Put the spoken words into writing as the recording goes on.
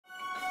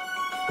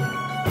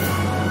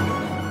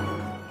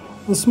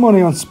This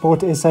morning on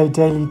Sport SA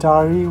Daily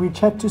Diary, we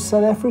chat to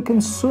South African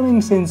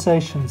swimming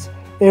sensations,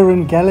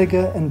 Erin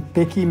Gallagher and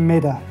Becky.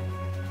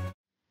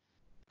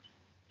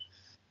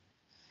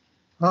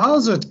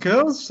 How's it,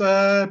 girls?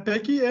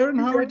 Becky, Erin,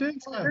 how are we doing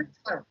today?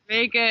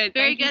 Very good.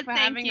 Very Thank you good, for thank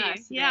having you.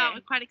 us Yeah, today.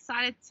 we're quite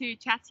excited to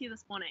chat to you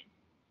this morning.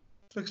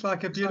 Looks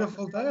like a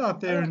beautiful day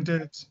out there in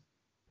Dirt.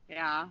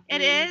 Yeah.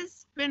 It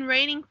is been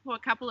raining for a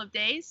couple of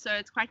days, so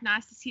it's quite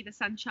nice to see the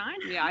sunshine.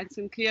 Yeah, it's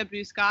some clear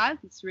blue skies.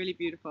 It's really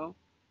beautiful.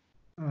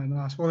 Oh,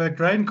 nice. Well, that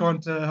rain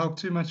can't help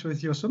too much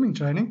with your swimming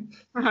training.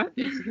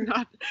 Definitely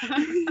not.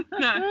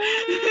 No.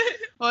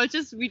 Well,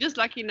 we're just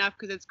lucky enough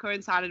because it's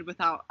coincided with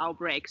our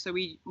break. So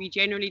we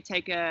generally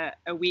take a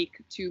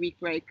 2-week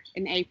break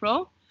in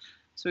April.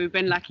 So we've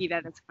been lucky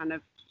that it's kind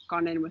of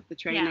gone in with the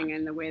training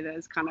and the weather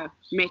has kind of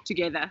met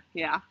together.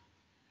 Yeah.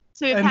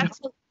 So we've And- had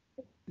to,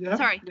 Yeah.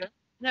 sorry. Yeah.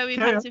 No,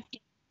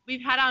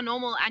 we've had our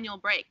normal annual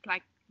break.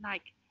 Like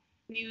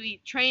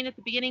we trained at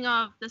the beginning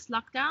of this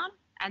lockdown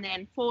and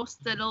then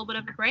forced a little bit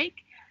of a break,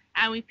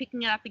 and we're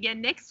picking it up again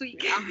next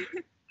week.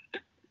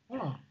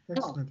 Oh,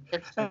 excellent.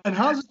 And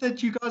how's it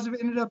that you guys have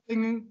ended up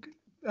being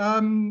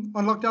on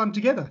lockdown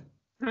together?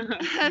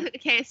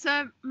 Okay,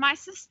 so my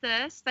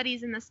sister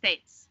studies in the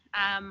States.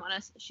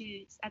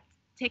 She's at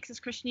Texas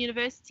Christian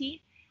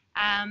University.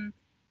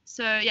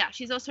 So yeah,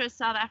 she's also a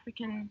South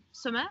African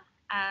swimmer.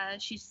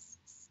 She's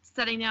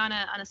studying there on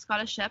a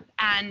scholarship,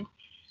 and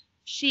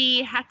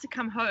she had to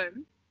come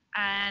home,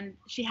 and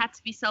she had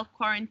to be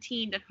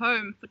self-quarantined at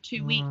home for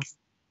 2 weeks.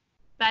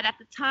 But at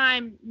the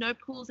time, no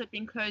pools had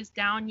been closed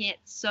down yet,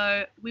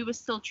 so we were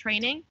still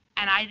training,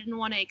 and I didn't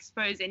want to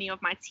expose any of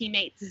my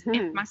teammates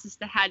if my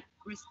sister had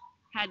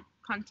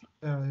contact,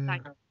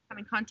 come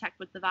in contact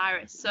with the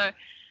virus. So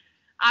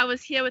I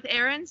was here with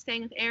Erin,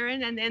 staying with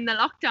Erin, and then the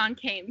lockdown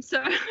came.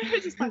 So I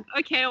was just like,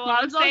 okay, well,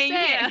 I'm staying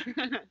here.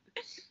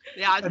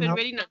 Yeah, it's been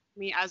really nice for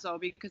me as well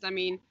because, I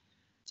mean,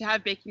 to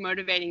have Becky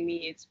motivating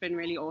me, it's been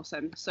really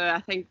awesome. So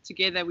I think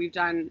together we've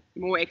done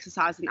more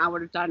exercise than I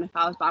would have done if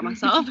I was by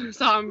myself.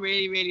 So I'm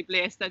really, really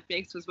blessed that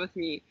Bex was with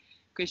me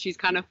because she's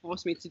kind of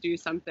forced me to do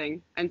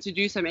something and to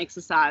do some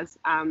exercise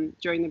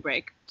during the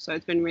break. So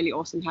it's been really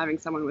awesome having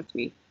someone with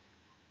me.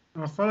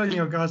 Following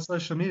your guys'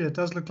 social media, it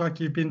does look like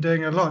you've been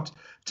doing a lot.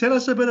 Tell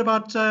us a bit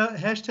about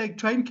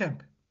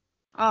 #TrainCamp.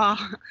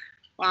 Oh,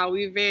 wow.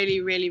 We're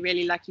really, really,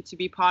 really lucky to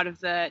be part of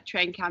the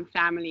Train Camp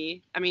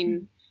family. I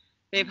mean,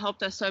 they've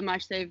helped us so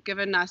much. They've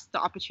given us the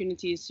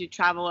opportunities to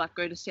travel, like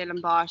go to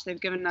Stellenbosch.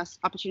 They've given us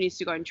opportunities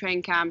to go in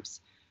train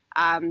camps,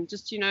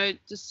 just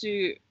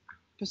to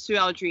pursue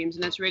our dreams.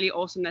 And it's really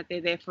awesome that they're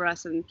there for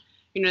us and,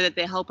 that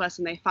they help us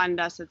and they fund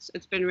us.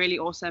 It's been really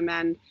awesome.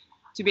 And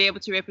to be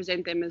able to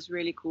represent them is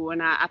really cool.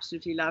 And I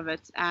absolutely love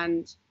it.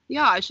 And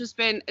yeah,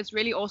 it's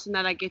really awesome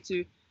that I get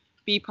to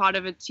be part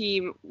of a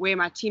team where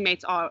my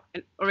teammates are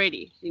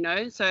already,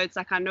 So it's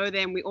like I know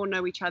them, we all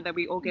know each other,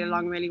 we all get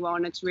along really well.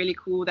 And it's really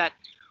cool that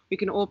we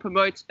can all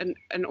promote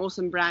an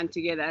awesome brand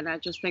together, and I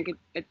just think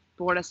it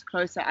brought us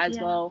closer as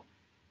well.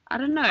 I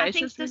don't know, it's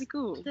just really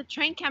cool. The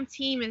Train Camp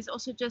team is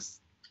also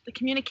just the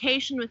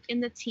communication within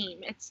the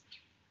team. It's,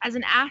 as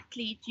an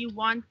athlete, you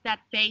want that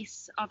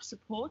base of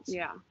support.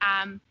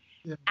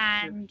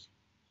 And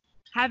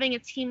having a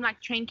team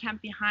like Train Camp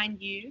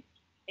behind you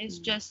is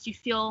just, you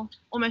feel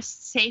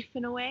almost safe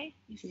in a way.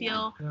 You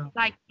feel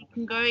like you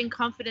can go in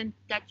confident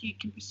that you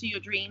can pursue your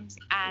dreams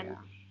and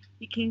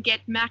you can get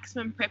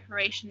maximum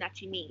preparation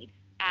that you need.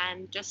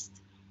 And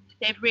just,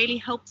 they've really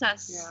helped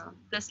us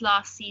this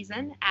last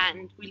season,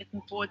 and we're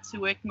looking forward to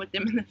working with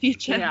them in the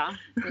future. Yeah,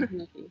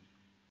 definitely.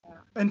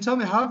 And tell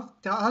me,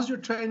 how's your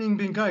training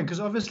been going?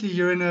 Because obviously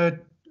you're in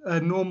a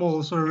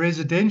normal sort of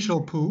residential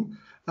pool.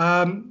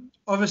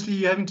 Obviously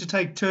you're having to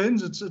take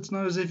turns. It's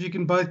not as if you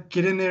can both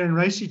get in there and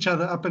race each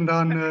other up and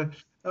down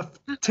a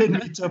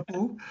 10-meter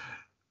pool.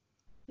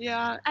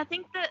 Yeah, I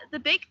think the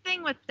big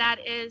thing with that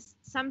is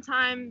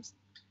sometimes,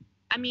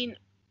 I mean,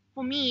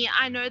 for me,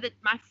 I know that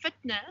my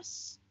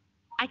fitness,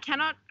 I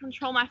cannot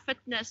control my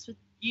fitness with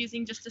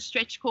using just a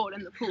stretch cord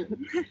in the pool.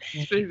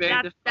 It's been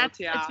very difficult,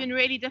 It's been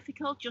really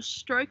difficult. Your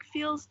stroke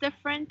feels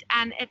different,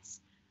 and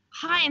it's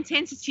high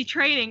intensity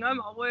training. Oh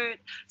my word,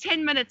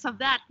 10 minutes of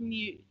that, and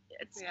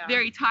it's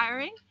very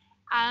tiring.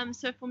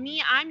 So for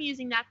me, I'm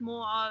using that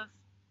more of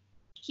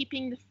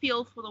keeping the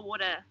feel for the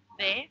water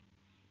there.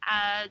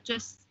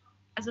 Just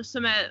as a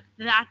swimmer,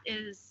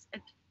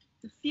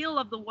 the feel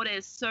of the water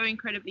is so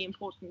incredibly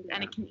important,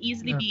 and it can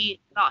easily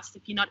be lost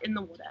if you're not in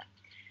the water.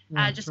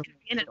 Just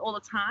in it all the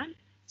time.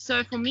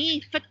 So for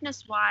me,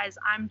 fitness-wise,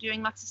 I'm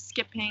doing lots of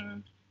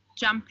skipping,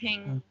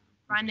 jumping,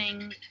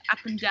 running up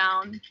and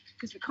down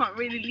because we can't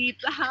really leave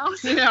the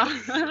house.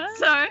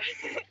 So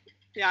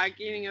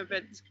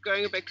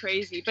going a bit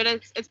crazy. But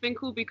it's been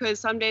cool because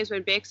some days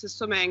when Bex is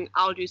swimming,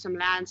 I'll do some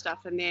land stuff,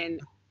 and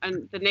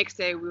the next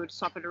day we would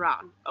swap it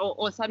around.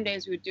 Or some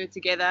days we would do it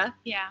together.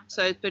 Yeah.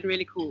 So it's been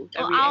really cool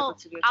that we're able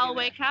to do it together. I'll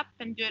wake up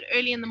and do it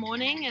early in the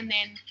morning, and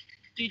then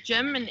do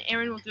gym, and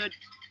Erin will do it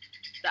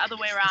the other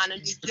way around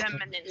and do gym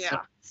and then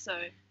stuff. So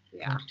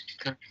Yeah.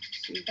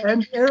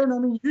 And Erin, I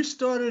mean, you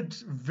started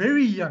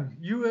very young.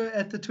 You were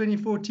at the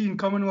 2014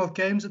 Commonwealth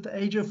Games at the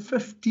age of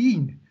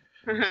 15.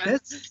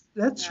 That's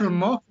Yeah.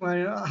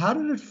 remarkable. How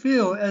did it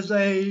feel as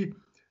a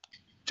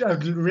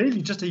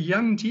really just a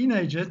young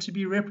teenager to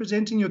be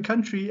representing your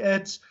country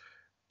at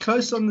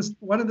close on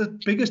one of the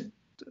biggest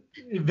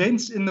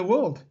events in the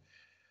world?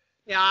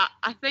 Yeah,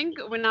 I think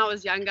when I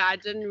was younger, I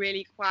didn't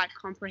really quite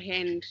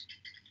comprehend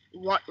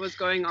what was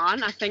going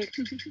on. I think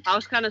I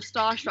was kind of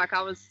starstruck.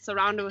 I was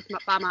surrounded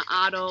by my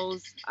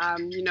idols,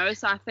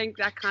 so I think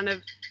that kind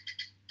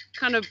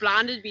of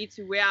blinded me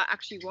to where I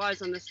actually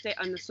was on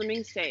the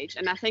swimming stage.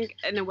 And I think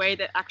in a way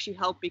that actually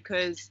helped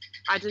because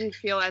I didn't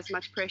feel as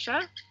much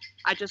pressure.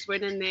 I just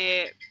went in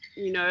there,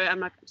 I'm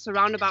like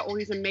surrounded by all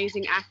these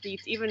amazing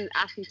athletes, even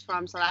athletes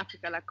from South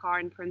Africa like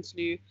Karen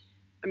Prinsloo.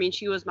 I mean,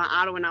 she was my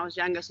idol when I was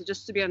younger. So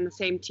just to be on the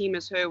same team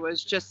as her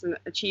was just an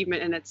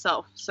achievement in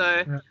itself.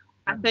 So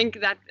I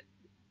think that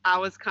I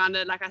was kind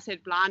of, like I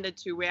said, blinded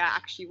to where I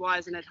actually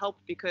was. And it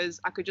helped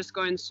because I could just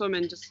go and swim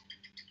and just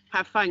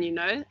have fun,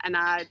 and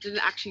I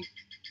didn't actually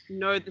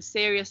know the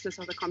seriousness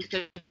of the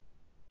competition.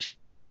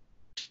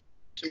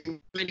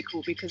 Really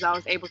cool because I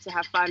was able to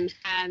have fun,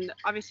 and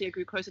obviously I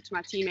grew closer to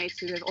my teammates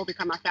who have all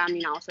become my family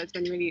now. So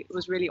it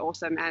was really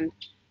awesome, and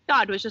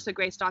yeah, it was just a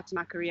great start to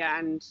my career.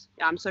 And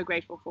yeah, I'm so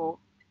grateful for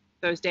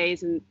those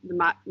days and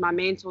my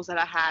mentors that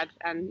I had,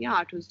 and yeah,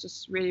 it was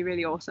just really,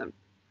 really awesome.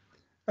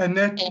 And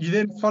that you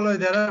then follow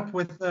that up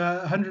with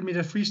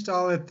 100-meter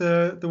freestyle at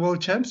the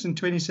World Champs in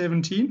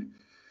 2017.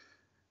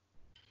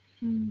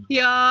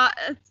 Yeah,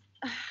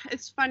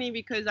 it's funny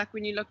because like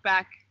when you look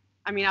back,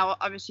 I mean, I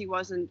obviously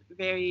wasn't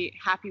very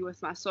happy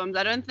with my swims.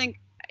 I don't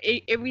think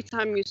every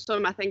time you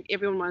swim, I think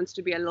everyone wants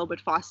to be a little bit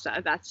faster.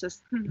 That's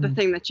just the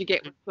thing that you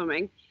get with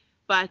swimming.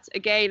 But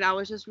again, I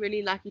was just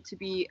really lucky to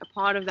be a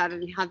part of that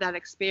and have that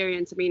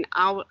experience. I mean,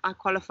 I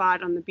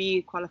qualified on the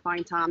B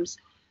qualifying times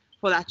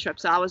for that trip.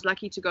 So I was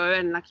lucky to go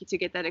and lucky to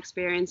get that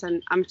experience.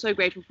 And I'm so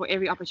grateful for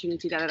every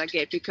opportunity that I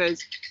get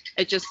because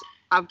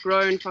I've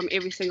grown from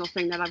every single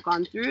thing that I've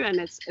gone through, and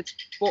it's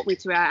brought me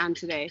to where I am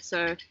today.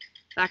 So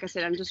like I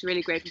said, I'm just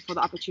really grateful for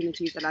the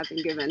opportunities that I've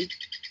been given.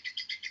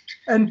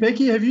 And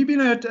Becky, have you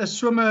been a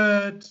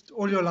swimmer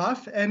all your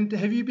life? And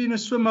have you been a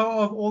swimmer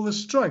of all the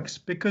strokes?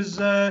 Because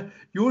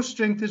your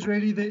strength is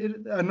really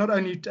not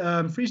only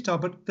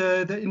freestyle, but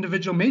the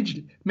individual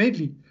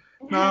medley.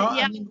 Now,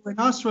 Yeah. I mean, when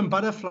I swim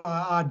butterfly,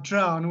 I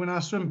drown. When I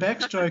swim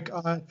backstroke,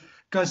 I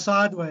go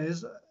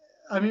sideways.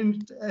 I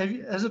mean,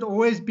 has it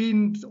always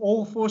been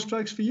all 4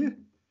 strokes for you?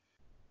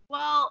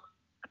 Well,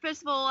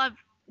 first of all,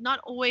 I've not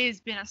always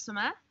been a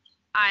swimmer.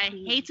 I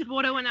hated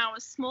water when I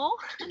was small.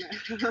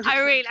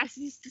 I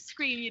used to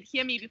scream. You'd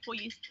hear me before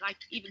you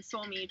even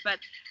saw me. But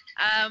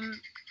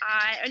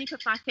I only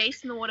put my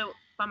face in the water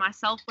by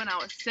myself when I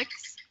was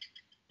 6.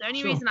 The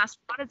only reason I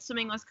started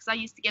swimming was because I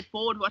used to get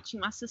bored watching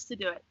my sister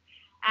do it.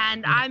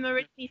 And I'm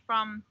originally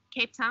from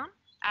Cape Town.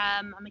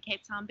 I'm a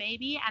Cape Town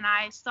baby, and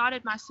I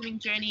started my swimming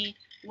journey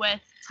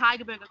with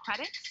Tigerberg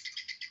Aquatics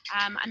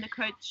under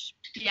coach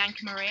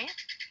Bianca Murray.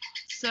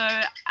 So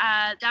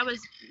that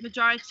was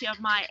majority of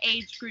my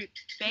age group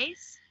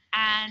base,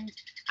 and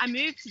I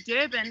moved to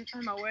Durban.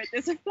 Oh my word,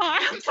 there's a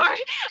fly. I'm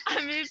sorry.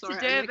 I moved to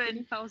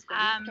Durban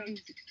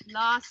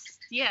last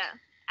year,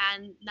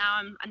 and now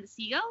I'm under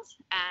Seagulls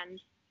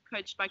and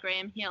coached by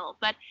Graham Hill.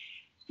 But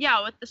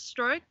yeah, with the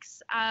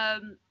strokes, I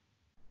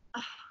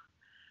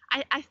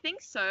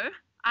think so.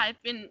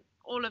 I've been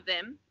all of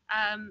them.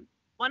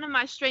 One of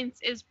my strengths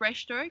is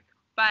breaststroke,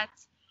 but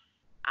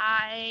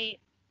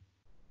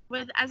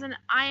as an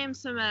IM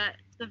swimmer,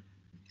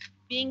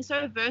 being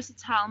so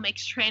versatile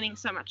makes training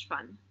so much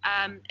fun.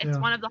 It's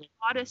one of the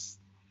hardest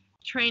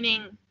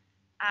trainings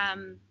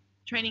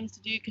to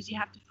do because you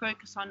have to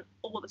focus on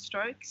all the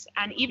strokes,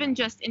 and even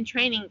just in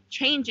training,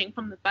 changing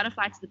from the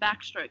butterfly to the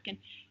backstroke, and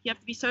you have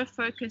to be so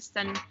focused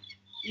and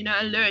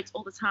alert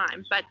all the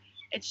time. But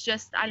it's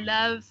just I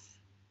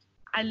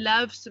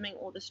love swimming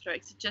all the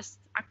strokes.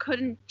 I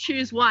couldn't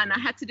choose one. I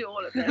had to do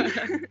all of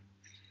them.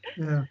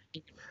 Yeah.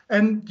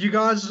 And you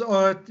guys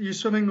you're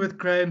swimming with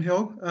Graham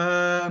Hill,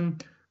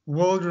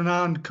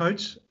 world-renowned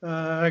coach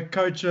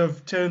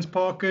of Terence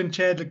Parker and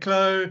Chad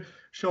Leclos,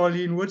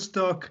 Charlene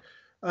Woodstock.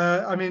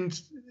 I mean,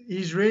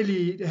 he's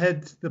really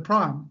had the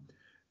prime.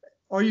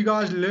 Are you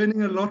guys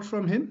learning a lot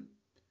from him?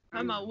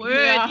 Oh my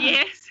word,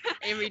 yes.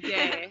 Every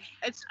day.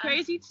 It's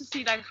crazy to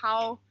see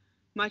how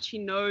much he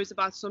knows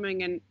about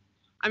swimming, and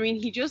I mean,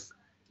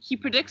 he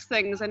predicts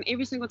things, and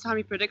every single time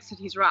he predicts it,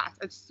 he's right.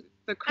 It's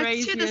the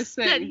craziest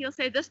thing. He'll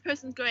say this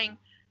person's going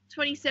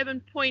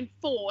 27.4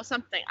 or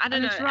something. I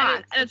don't know.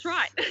 Right. And it's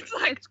right.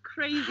 It's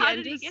crazy. How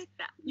did he get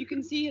that? You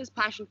can see his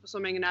passion for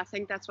swimming, and I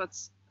think that's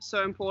what's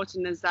so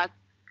important. Is that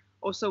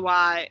also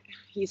why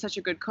he's such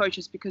a good coach?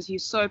 Is because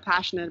he's so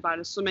passionate about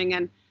his swimming,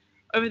 and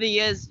over the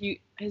years,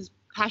 his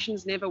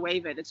passion's never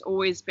wavered. It's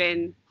always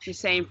been the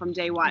same from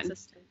day one.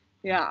 Consistent.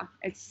 Yeah,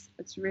 it's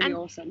really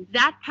awesome.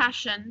 That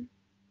passion,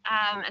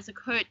 as a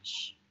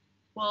coach,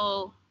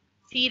 will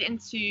feed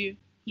into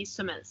his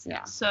swimmers.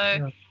 Yeah.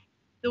 So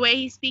the way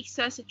he speaks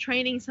to us at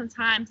training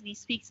sometimes, and he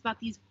speaks about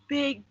these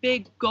big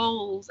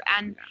goals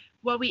and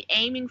what we're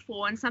aiming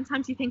for. And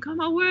sometimes you think, oh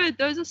my word,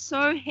 those are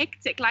so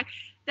hectic. Like,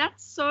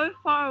 that's so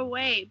far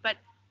away. But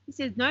he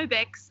says, no,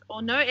 Bex,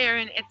 or no,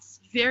 Erin, it's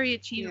very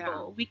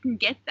achievable. Yeah. We can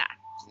get that.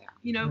 Yeah.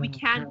 You know, we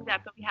can do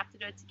that, but we have to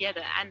do it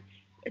together. And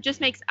it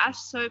just makes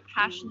us so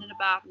passionate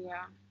about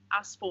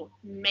our sport.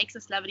 It makes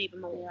us love it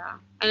even more. Yeah.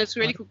 And it's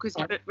really cool because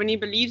when he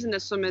believes in the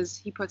swimmers,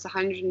 he puts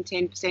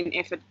 110%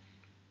 effort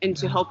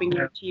into helping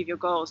you achieve your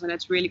goals. And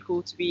it's really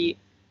cool to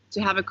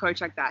have a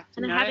coach like that.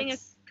 And having a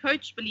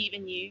coach believe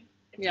in you,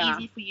 it's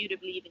easy for you to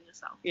believe in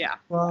yourself. Yeah.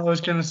 Well, I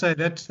was going to say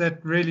that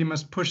really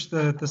must push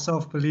the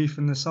self-belief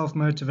and the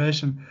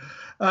self-motivation.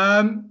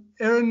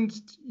 Erin,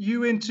 you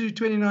went to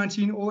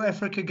 2019 All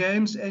Africa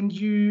Games and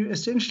you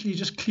essentially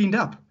just cleaned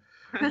up.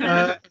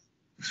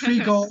 3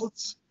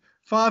 golds,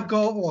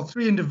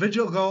 3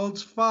 individual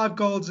golds, 5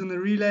 golds in the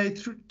relay,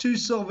 2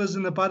 silvers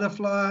in the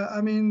butterfly.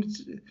 I mean,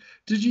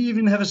 did you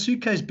even have a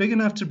suitcase big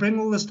enough to bring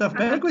all this stuff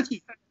back with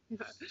you?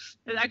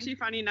 It's actually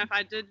funny enough,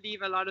 I did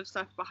leave a lot of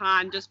stuff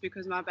behind just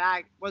because my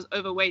bag was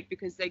overweight,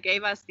 because they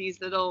gave us these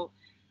little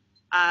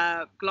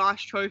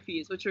glass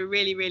trophies, which were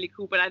really, really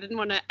cool. But I didn't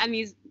want to, and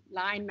these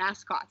lion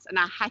mascots, and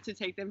I had to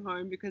take them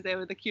home because they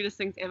were the cutest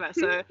things ever.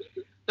 So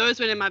those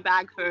went in my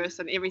bag first,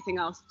 and everything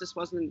else just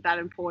wasn't that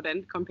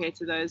important compared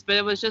to those. But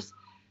it was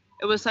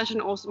such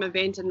an awesome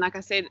event. And like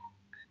I said,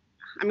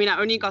 I mean, I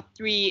only got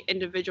 3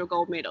 individual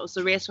gold medals.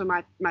 The rest were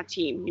my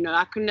team. You know,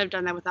 I couldn't have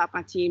done that without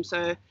my team.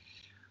 So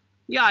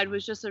yeah, it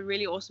was just a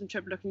really awesome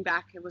trip looking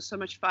back. It was so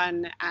much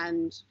fun.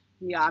 And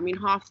yeah, I mean,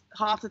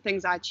 half the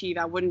things I achieved,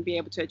 I wouldn't be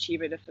able to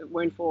achieve it if it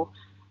weren't for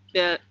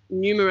the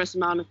numerous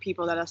amount of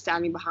people that are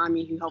standing behind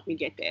me who helped me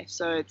get there.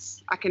 So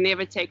I can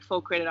never take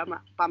full credit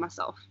by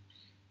myself.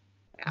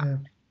 Yeah.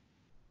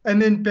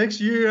 And then Bex,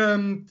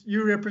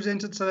 you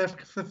represented South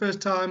Africa for the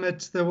first time at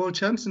the World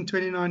Champs in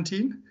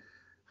 2019.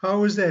 How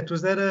was that?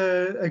 Was that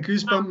a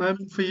goosebump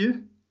moment for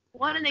you?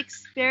 What an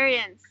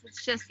experience.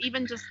 It's just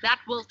that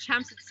World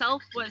Champs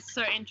itself was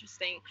so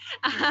interesting.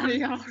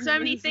 So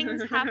many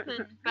things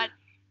happened, but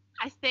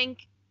I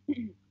think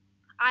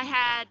I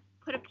had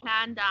put a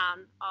plan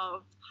down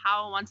of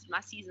how I wanted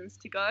my seasons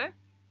to go.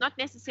 Not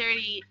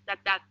necessarily that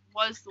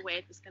was the way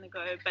it was going to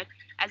go, but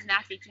as an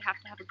athlete, you have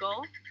to have a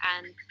goal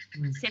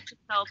and set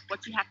yourself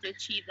what you have to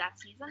achieve that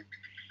season.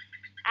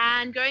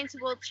 And going to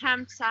World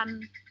Champs,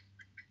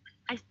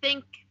 I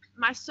think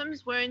my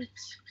swims weren't,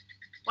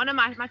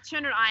 my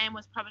 200 IM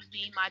was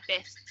probably my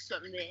best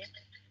swim there.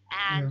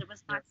 And it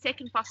was my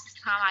second fastest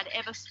time I'd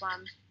ever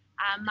swum.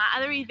 My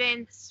other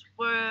events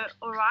were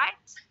all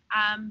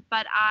right,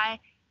 but I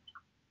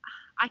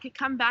could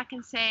come back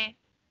and say,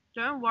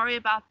 don't worry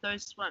about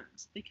those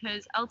swims,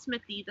 because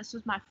ultimately this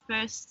was my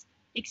first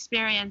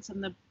experience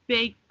on the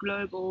big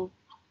global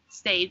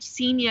stage,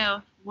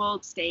 senior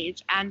world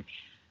stage. And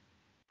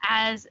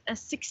as a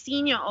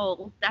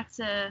 16-year-old, that's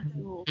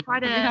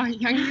quite a how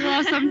young you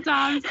are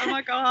sometimes. Oh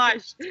my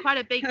gosh, it's quite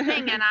a big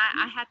thing. And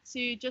I had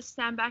to just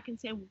stand back and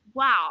say,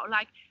 wow,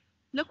 like,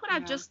 look what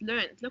I've just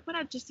learned. Look what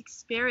I've just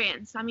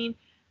experienced. I mean,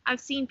 I've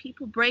seen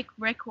people break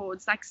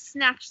records, like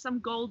snatch some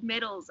gold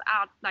medals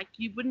out, like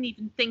you wouldn't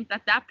even think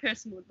that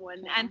person would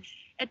win. And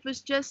it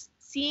was just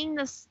seeing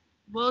this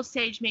world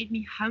stage made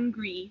me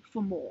hungry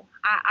for more.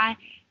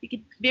 You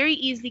could very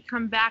easily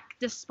come back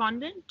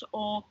despondent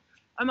or,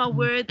 oh my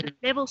word,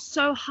 the level's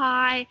so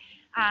high.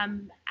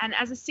 And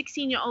as a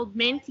 16-year-old,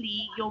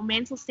 mentally, your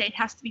mental state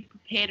has to be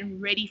prepared and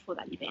ready for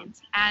that event.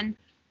 And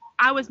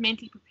I was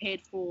mentally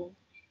prepared for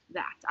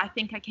that. I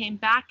think I came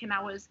back and I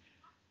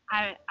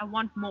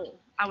want more.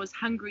 I was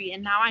hungry,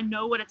 and now I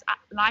know what it's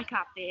like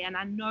out there, and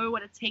I know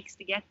what it takes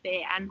to get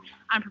there, and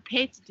I'm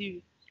prepared to do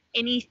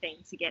anything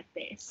to get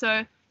there.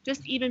 So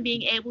just even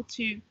being able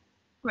to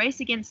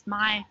race against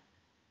my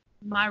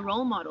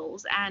role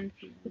models and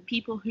the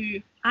people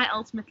who I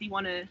ultimately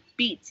want to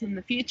beat in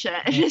the future,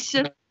 it's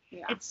just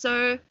it's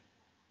so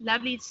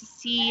lovely to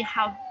see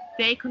how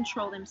they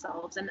control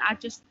themselves, and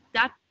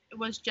that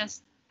was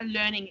just a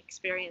learning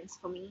experience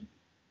for me.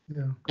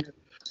 Yeah.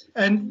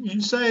 And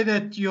you say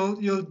that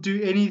you'll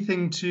do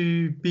anything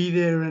to be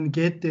there and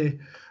get there.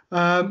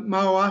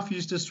 My wife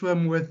used to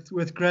swim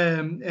with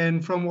Graham,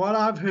 and from what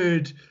I've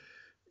heard,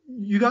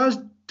 you guys,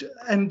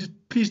 and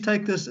please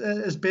take this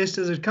as best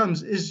as it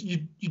comes, is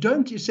you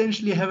don't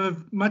essentially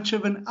have much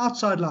of an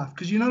outside life,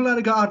 because you're not allowed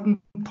to go out and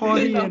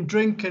party and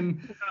drink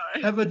and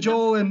have a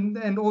jowl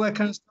and all that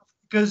kind of stuff,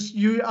 because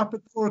you're up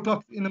at 4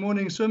 o'clock in the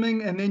morning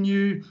swimming, and then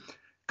you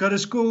go to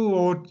school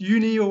or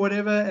uni or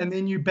whatever, and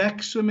then you're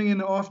back swimming in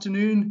the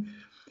afternoon.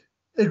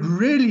 It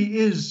really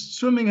is,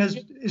 swimming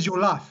is your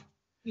life.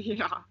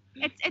 Yeah,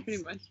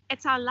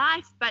 it's our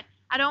life, but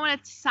I don't want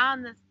it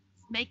to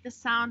make this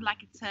sound like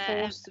it's a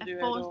forced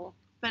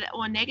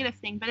or a negative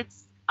thing, but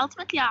it's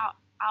ultimately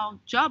our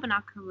job and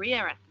our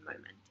career at the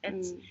moment.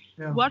 It's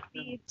what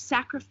we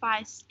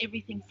sacrifice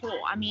everything for.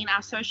 I mean,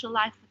 our social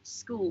life at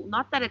school,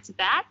 not that it's a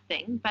bad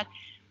thing, but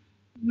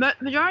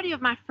majority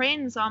of my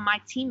friends are my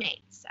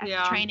teammates at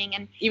the training,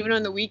 and even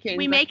on the weekends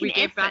we make we an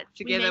get effort back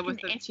together with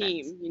the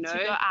team, you know, to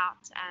go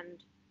out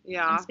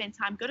and spend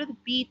time, go to the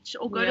beach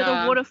or go to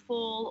the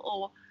waterfall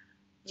or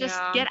just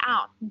get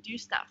out and do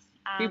stuff.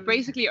 We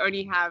basically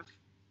only have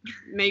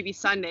maybe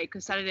Sunday,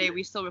 because Saturday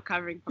we're still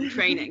recovering from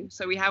training.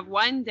 So we have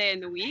one day in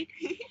the week,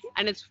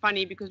 and it's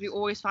funny because we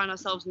always find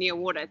ourselves near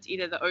water. It's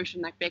either the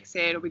ocean, like Beck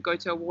said, or we go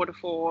to a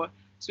waterfall.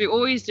 So we're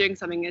always doing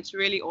something. It's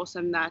really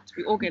awesome that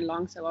we all get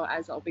along so well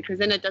as well, because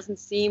then it doesn't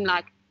seem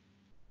like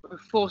we're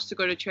forced to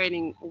go to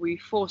training, or we're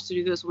forced to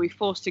do this, or we're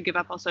forced to give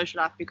up our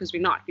social life, because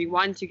we're not. We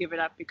want to give it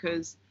up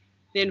because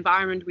the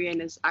environment we're in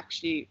is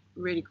actually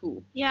really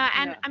cool. Yeah,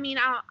 and I mean,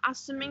 our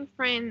swimming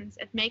friends,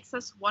 it makes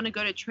us want to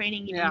go to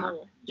training even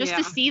more, just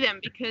to see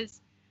them,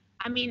 because,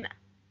 I mean,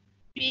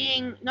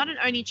 being not an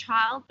only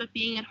child, but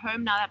being at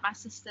home now that my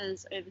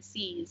sister's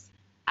overseas,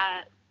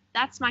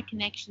 that's my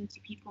connection to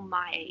people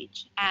my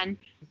age. And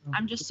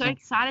I'm just so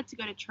excited to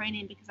go to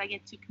training because I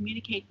get to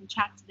communicate and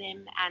chat to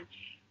them, and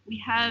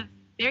we have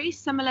very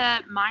similar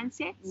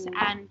mindsets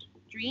and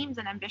dreams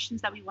and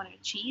ambitions that we want to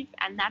achieve,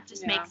 and that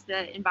just makes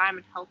the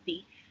environment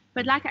healthy.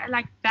 But like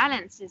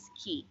balance is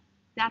key.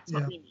 That's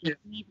what we need.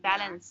 We need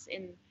balance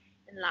in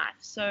life.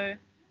 So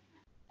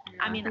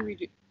I mean, when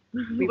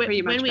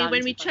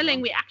we're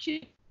chilling, we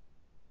actually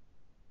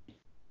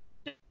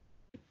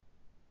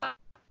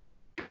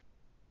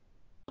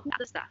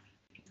other stuff,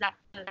 because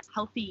that's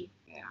healthy.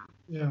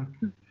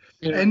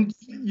 And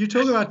you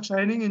talk about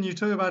training, and you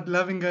talk about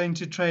loving going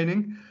to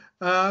training.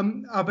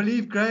 I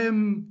believe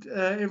Graham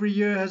every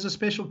year has a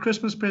special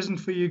Christmas present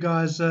for you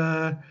guys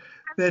that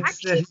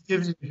he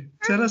gives you.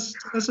 Tell us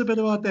a bit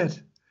about that.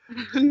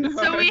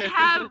 So we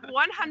have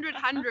 100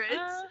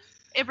 hundreds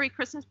every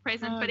Christmas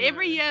present, but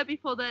every year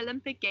before the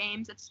Olympic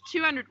Games, it's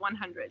 200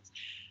 100s.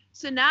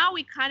 So now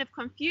we're kind of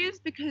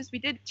confused because we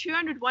did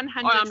 200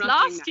 100s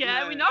last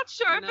year. We're not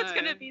sure if it's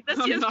going to be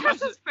this year's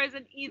Christmas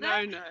present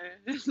either. No,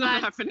 it's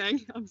not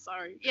happening. I'm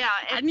sorry. Yeah,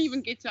 I didn't even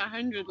get to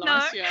 100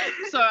 last year,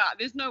 so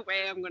there's no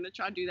way I'm going to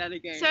try to do that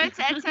again. So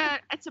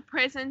it's a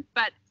present,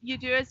 but you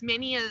do as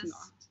many as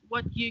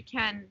what you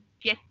can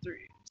get through.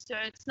 So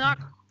it's not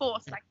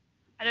forced. Like,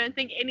 I don't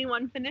think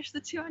anyone finished the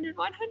 200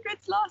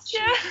 100s last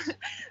year.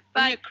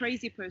 But only a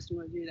crazy person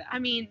would do that. I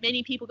mean,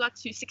 many people got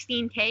to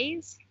 16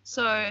 Ks.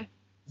 So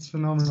it's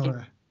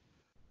phenomenal.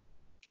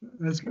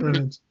 That's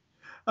brilliant.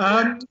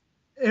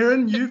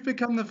 Erin, you've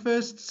become the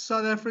first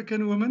South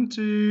African woman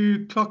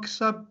to clock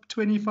sub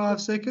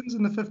 25 seconds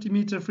in the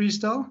 50-meter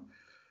freestyle.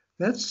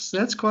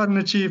 That's quite an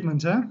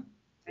achievement, huh?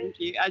 Thank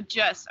you.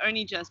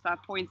 Only just by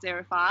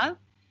 0.05.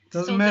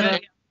 Doesn't matter.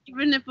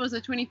 Even if it was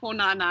a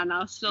 24.99,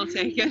 I'll still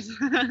take it.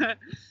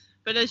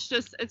 But it's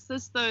just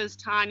those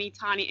tiny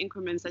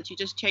increments that you're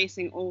just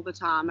chasing all the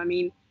time. I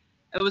mean,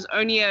 it was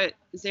only a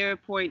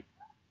 0.8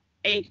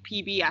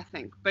 PB, I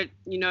think, but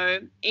you know,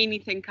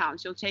 anything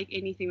counts. You'll take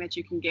anything that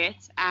you can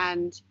get,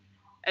 and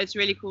it's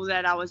really cool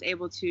that I was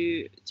able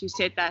to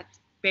set that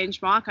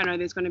benchmark. I know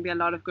there's going to be a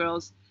lot of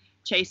girls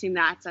chasing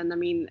that, and I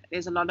mean,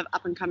 there's a lot of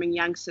up and coming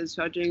youngsters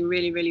who are doing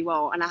really, really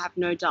well, and I have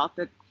no doubt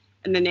that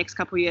in the next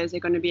couple of years they're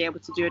going to be able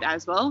to do it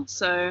as well.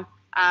 So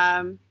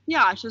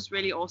it's just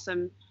really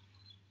awesome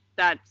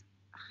that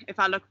if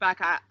I look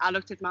back, I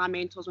looked at my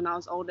mentors when I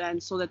was older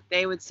and saw that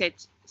they would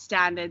set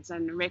standards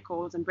and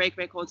records and break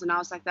records, and I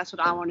was like, that's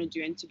what I want to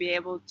do. And to be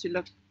able to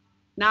look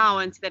now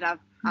and see that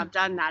I've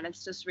done that,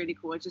 it's just really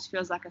cool. It just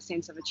feels like a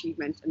sense of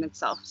achievement in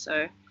itself.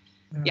 So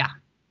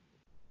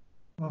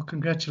well,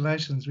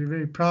 congratulations. We're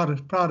very proud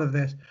of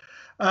that.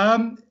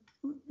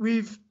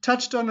 We've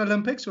touched on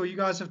Olympics, or you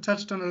guys have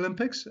touched on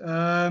Olympics.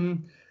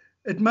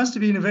 It must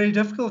have been very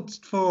difficult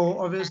for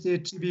obviously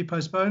it to be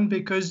postponed,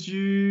 because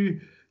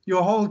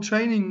your whole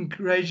training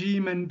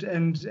regime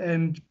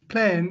and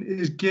plan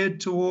is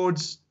geared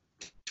towards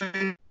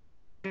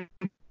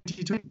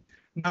 2020.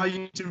 Now you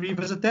need to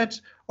revisit that.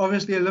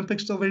 Obviously,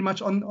 Olympics still very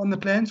much on the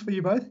plans for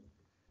you both.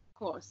 Of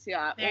course,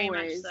 yeah, very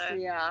always, much so.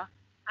 Yeah.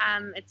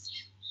 It's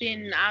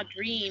been our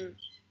dream.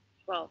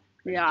 Well,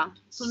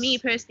 for me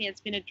personally,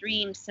 it's been a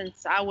dream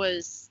since I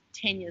was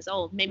 10 years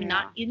old, maybe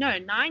 9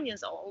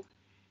 years old,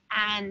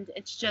 and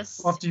it's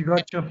just after you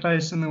got your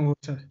face in the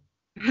water.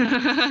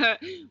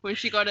 When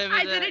she got over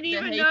I didn't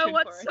even know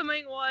what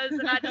swimming was,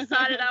 and I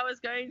decided I was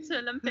going to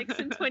Olympics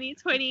in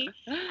 2020,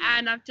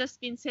 and I've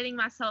just been setting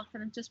myself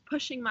and just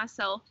pushing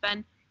myself.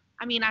 And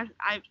I mean,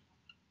 I've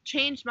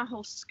changed my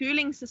whole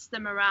schooling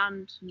system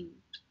around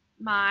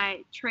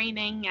my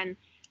training, and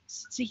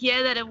to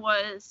hear that it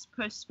was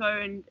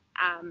postponed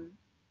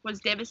was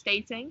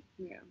devastating.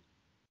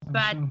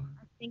 But I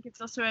think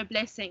it's also a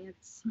blessing.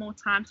 It's more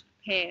time to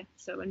prepare,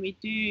 so when we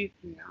do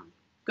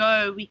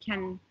go, we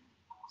can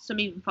swim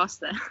even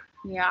faster.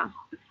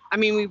 I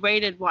mean, we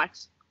waited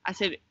what I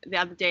said the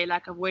other day,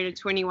 like I've waited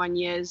 21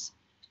 years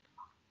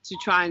to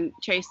try and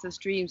chase this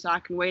dream, so I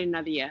can wait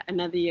another year.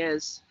 Another year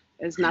is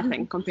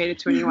nothing compared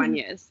to 21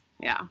 years.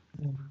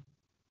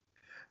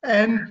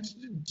 And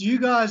do you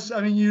guys, I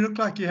mean, you look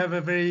like you have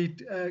a very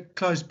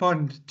close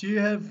bond. Do you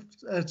have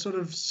a sort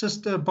of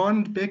sister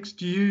bond, Bex?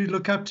 Do you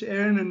look up to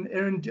Erin? And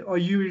Erin, are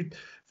you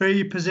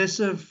very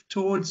possessive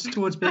towards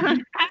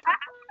Becky?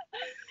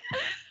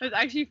 It's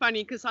actually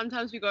funny because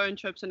sometimes we go on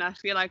trips and I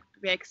feel like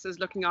Bex is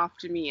looking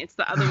after me. It's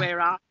the other way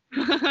around.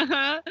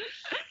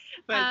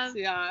 But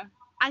yeah.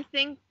 I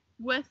think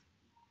with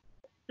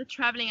the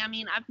traveling, I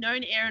mean, I've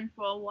known Erin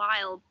for a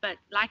while, but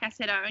like I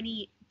said, I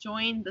only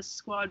joined the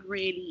squad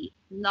really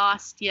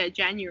last year,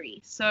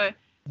 January. So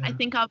I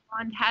think our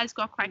bond has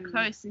got quite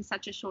close in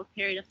such a short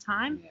period of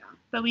time. Yeah.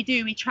 But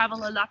we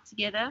travel a lot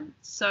together.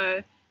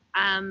 So,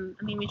 I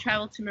mean, we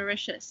traveled to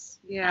Mauritius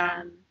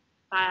by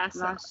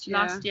ourselves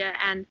last year,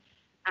 and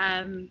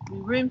we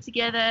roomed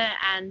together,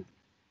 and,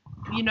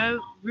 you know,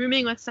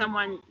 rooming with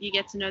someone, you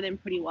get to know them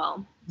pretty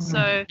well.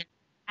 So,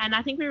 and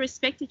I think we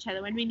respect each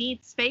other. When we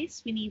need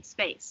space, we need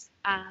space.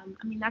 I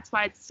mean, that's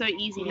why it's so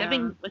easy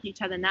living with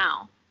each other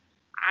now.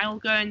 I'll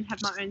go and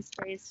have my own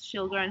space.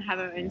 She'll go and have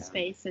her own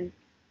space. And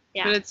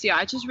But it's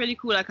just really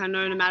cool. Like, I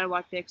know no matter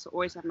what, Bex will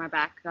always have my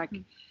back. Like,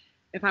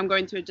 if I'm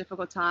going through a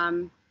difficult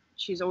time,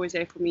 she's always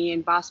there for me,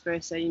 and vice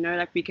versa. You know,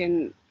 like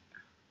we're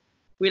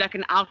like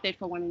an outlet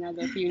for one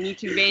another. If you need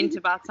to vent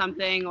about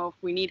something, or if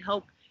we need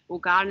help or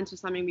guidance or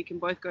something, we can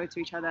both go to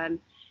each other. And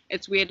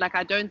it's weird. Like,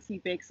 I don't see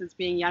Bex as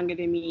being younger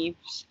than me.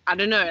 I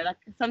don't know. Like,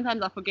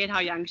 sometimes I forget how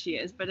young she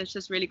is, but it's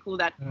just really cool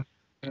that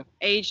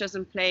age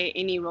doesn't play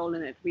any role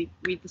in it. We're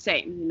the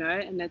same, you know.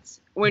 And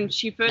that's when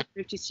she first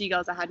moved to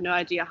Seagulls, I had no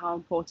idea how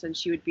important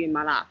she would be in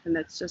my life. And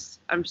it's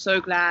just, I'm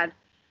so glad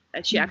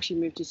that she actually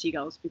moved to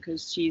Seagulls,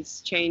 because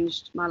she's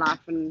changed my life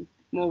in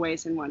more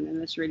ways than one,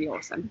 and it's really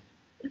awesome.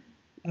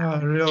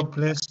 Oh, real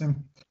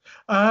blessing.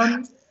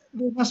 There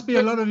must be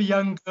a lot of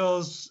young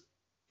girls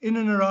in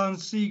and around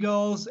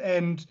Seagulls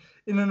and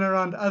in and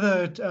around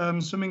other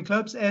swimming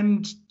clubs,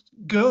 and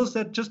girls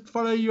that just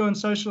follow you on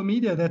social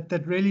media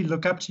that really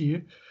look up to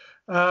you.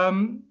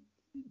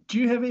 Do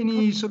you have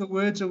any sort of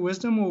words of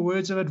wisdom or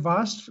words of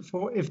advice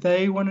for if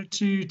they wanted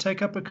to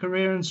take up a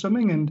career in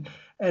swimming,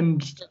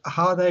 and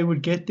how they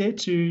would get there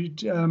to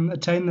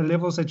attain the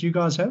levels that you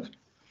guys have?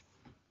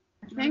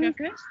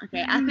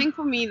 I think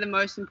for me, the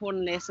most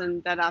important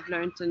lesson that I've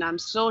learned, and I'm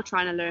still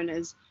trying to learn,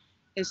 is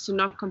to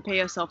not compare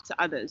yourself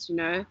to others. You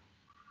know,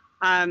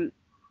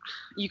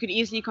 you could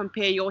easily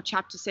compare your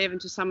chapter 7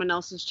 to someone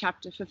else's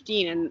chapter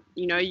 15, and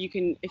you know, you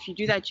can, if you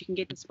do that, you can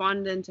get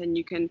despondent, and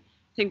you can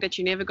think that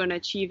you're never going to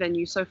achieve, and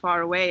you're so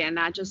far away. And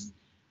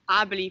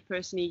I believe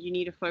personally, you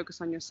need to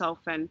focus on yourself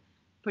and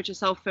put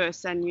yourself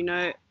first, and, you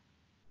know,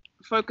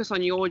 focus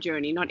on your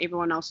journey, not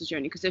everyone else's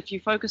journey. Because if you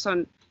focus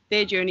on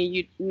their journey,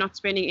 you're not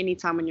spending any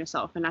time on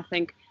yourself. And I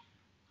think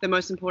the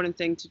most important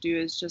thing to do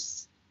is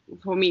just,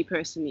 for me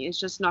personally, is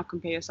just not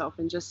compare yourself,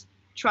 and just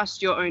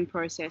trust your own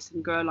process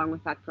and go along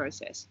with that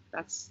process.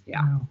 That's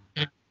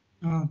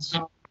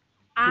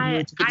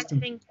I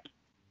think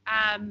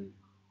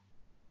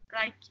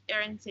like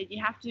Erin said,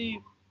 you have to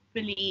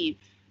believe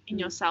in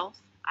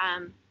yourself.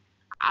 I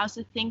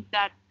also think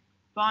that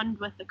bond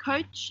with the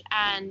coach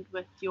and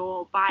with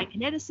your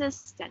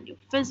biokineticist and your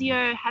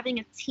physio, having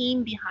a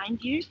team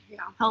behind you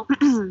helps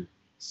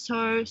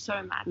so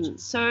much.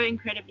 It's so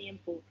incredibly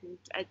important.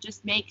 It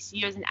just makes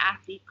you as an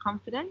athlete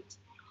confident.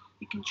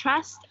 You can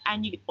trust,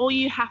 and all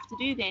you have to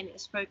do then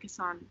is focus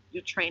on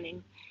your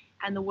training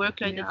and the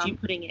workload that you're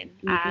putting in.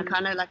 You can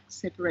kind of like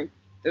separate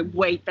the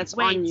weight that's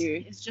on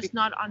you. It's just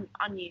not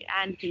on you,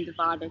 and you can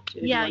divide it.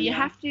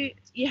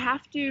 You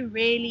have to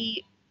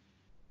really.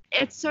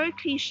 It's so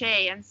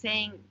cliche and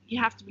saying you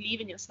have to believe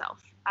in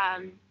yourself.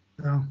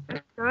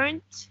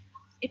 Don't.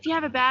 If you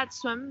have a bad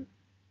swim,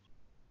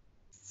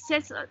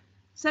 sit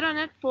on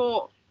it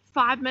for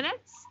 5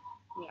 minutes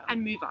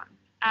and move on.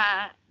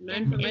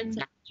 Learn from it.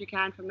 You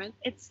can from it.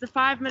 It's the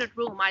 5-minute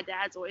rule. My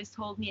dad's always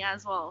told me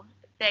as well.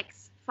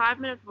 Bex,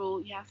 5-minute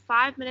rule. You have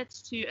 5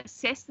 minutes to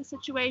assess the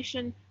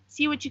situation,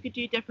 see what you could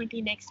do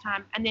differently next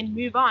time, and then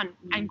move on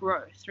and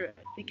grow through it.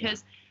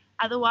 Because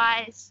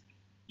otherwise,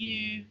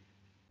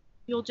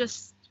 you'll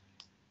just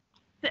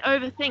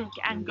overthink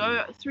and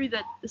go through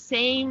the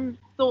same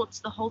thoughts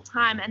the whole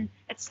time, and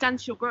it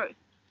stunts your growth.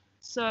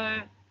 So,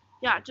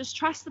 just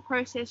trust the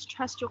process,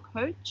 trust your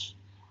coach,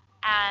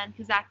 and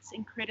because that's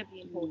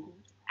incredibly important.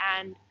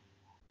 And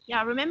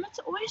remember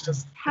to always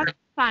just have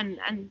fun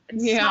and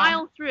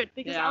smile through it,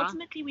 because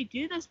ultimately we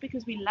do this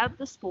because we love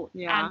the sport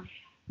and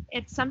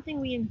it's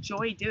something we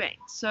enjoy doing.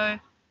 So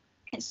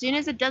as soon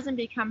as it doesn't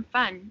become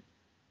fun,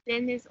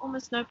 then there's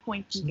almost no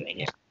point in doing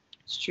it.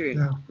 It's true.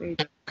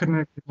 Couldn't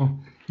agree more.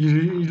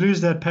 You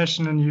lose that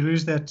passion, and you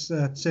lose that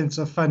sense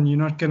of fun. You're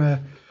not going to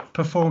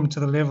perform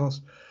to the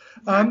levels.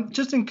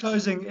 Just in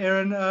closing,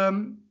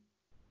 Erin,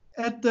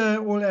 at the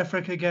All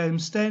Africa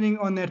Games, standing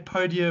on that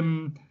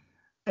podium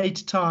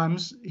 8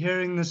 times,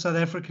 hearing the South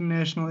African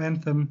national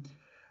anthem,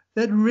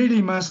 that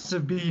really must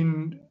have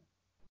been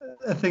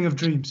a thing of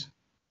dreams.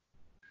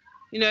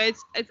 You know,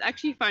 it's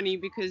actually funny,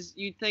 because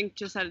you'd think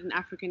just at an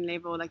African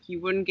level, like,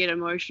 you wouldn't get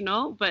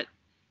emotional, but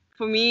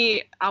for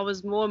me, I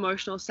was more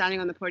emotional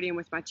standing on the podium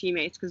with my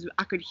teammates because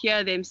I could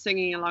hear them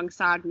singing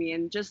alongside me,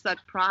 and just that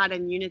pride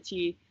and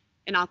unity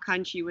in our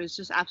country was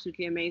just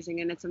absolutely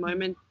amazing. And it's a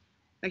moment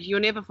like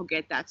you'll never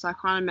forget that. So I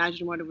can't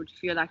imagine what it would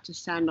feel like to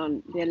stand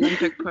on the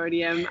Olympic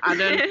podium. I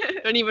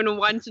don't even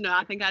want to know.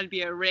 I think I'd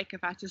be a wreck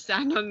if I had to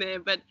stand on there.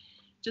 But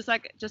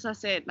like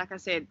I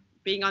said,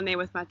 being on there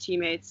with my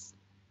teammates,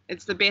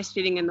 it's the best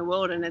feeling in the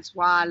world, and it's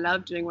why I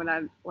love doing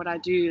what I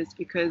do, is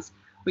because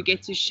we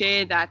get to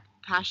share that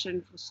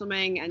passion for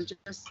swimming, and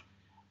just,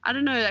 I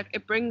don't know, like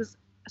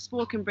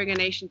sport can bring a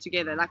nation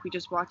together, like we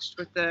just watched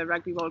with the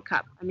Rugby World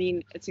Cup. I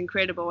mean, it's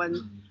incredible, and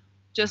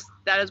just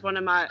that is one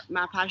of my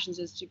passions,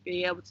 is to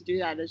be able to do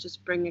that, is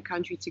just bring a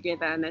country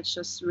together. And it's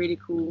just really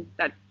cool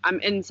that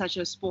I'm in such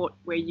a sport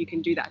where you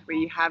can do that, where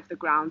you have the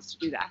grounds to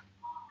do that.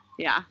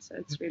 Yeah, so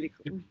it's really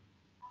cool.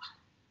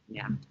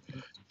 Yeah.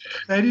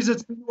 Ladies,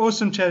 it's been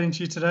awesome chatting to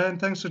you today, and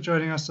thanks for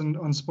joining us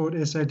on Sport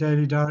SA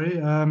Daily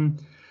Diary.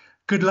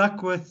 Good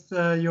luck with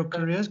your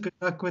careers. Good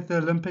luck with the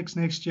Olympics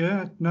next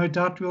year. No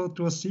doubt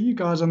we'll see you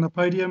guys on the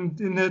podium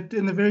in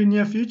the very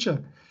near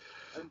future.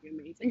 That would be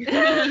amazing.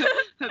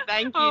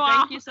 Thank you. Oh, wow.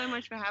 Thank you so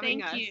much for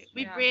having us. Thank you.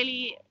 We've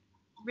really,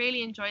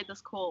 really enjoyed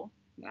this call.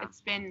 Yeah.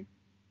 It's been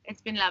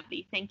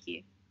lovely. Thank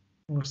you.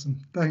 Awesome.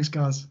 Thanks,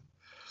 guys.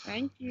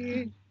 Thank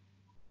you.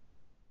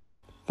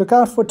 Look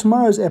out for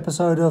tomorrow's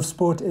episode of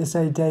Sport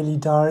SA Daily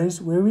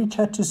Diaries, where we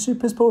chat to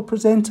Supersport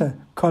presenter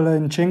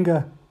Colin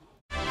Chinga.